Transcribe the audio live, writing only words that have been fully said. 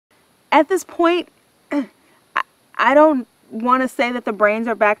At this point, I don't want to say that the brains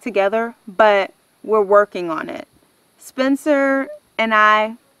are back together, but we're working on it. Spencer and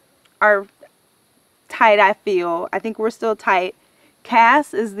I are tight, I feel. I think we're still tight.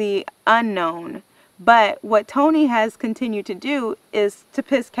 Kass is the unknown. But what Tony has continued to do is to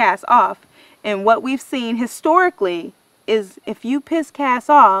piss Kass off. And what we've seen historically is if you piss Kass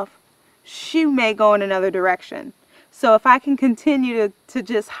off, she may go in another direction. So if I can continue to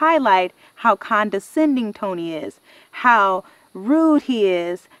just highlight how condescending Tony is, how rude he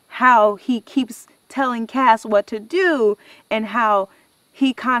is, how he keeps telling Kass what to do, and how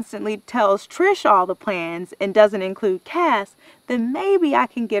he constantly tells Trish all the plans and doesn't include Kass, then maybe I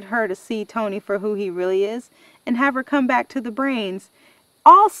can get her to see Tony for who he really is and have her come back to the brains.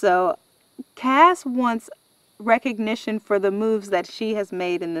 Also, Kass wants recognition for the moves that she has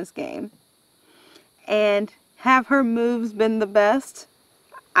made in this game. And have her moves been the best?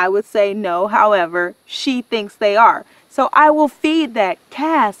 I would say no. However, she thinks they are. So I will feed that.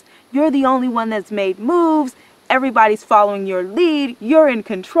 Kass, you're the only one that's made moves. Everybody's following your lead. You're in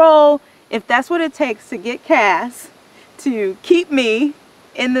control. If that's what it takes to get Kass to keep me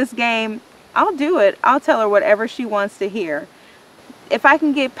in this game, I'll do it. I'll tell her whatever she wants to hear. If I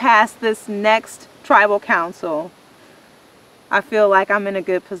can get past this next tribal council, I feel like I'm in a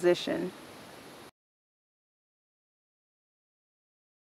good position.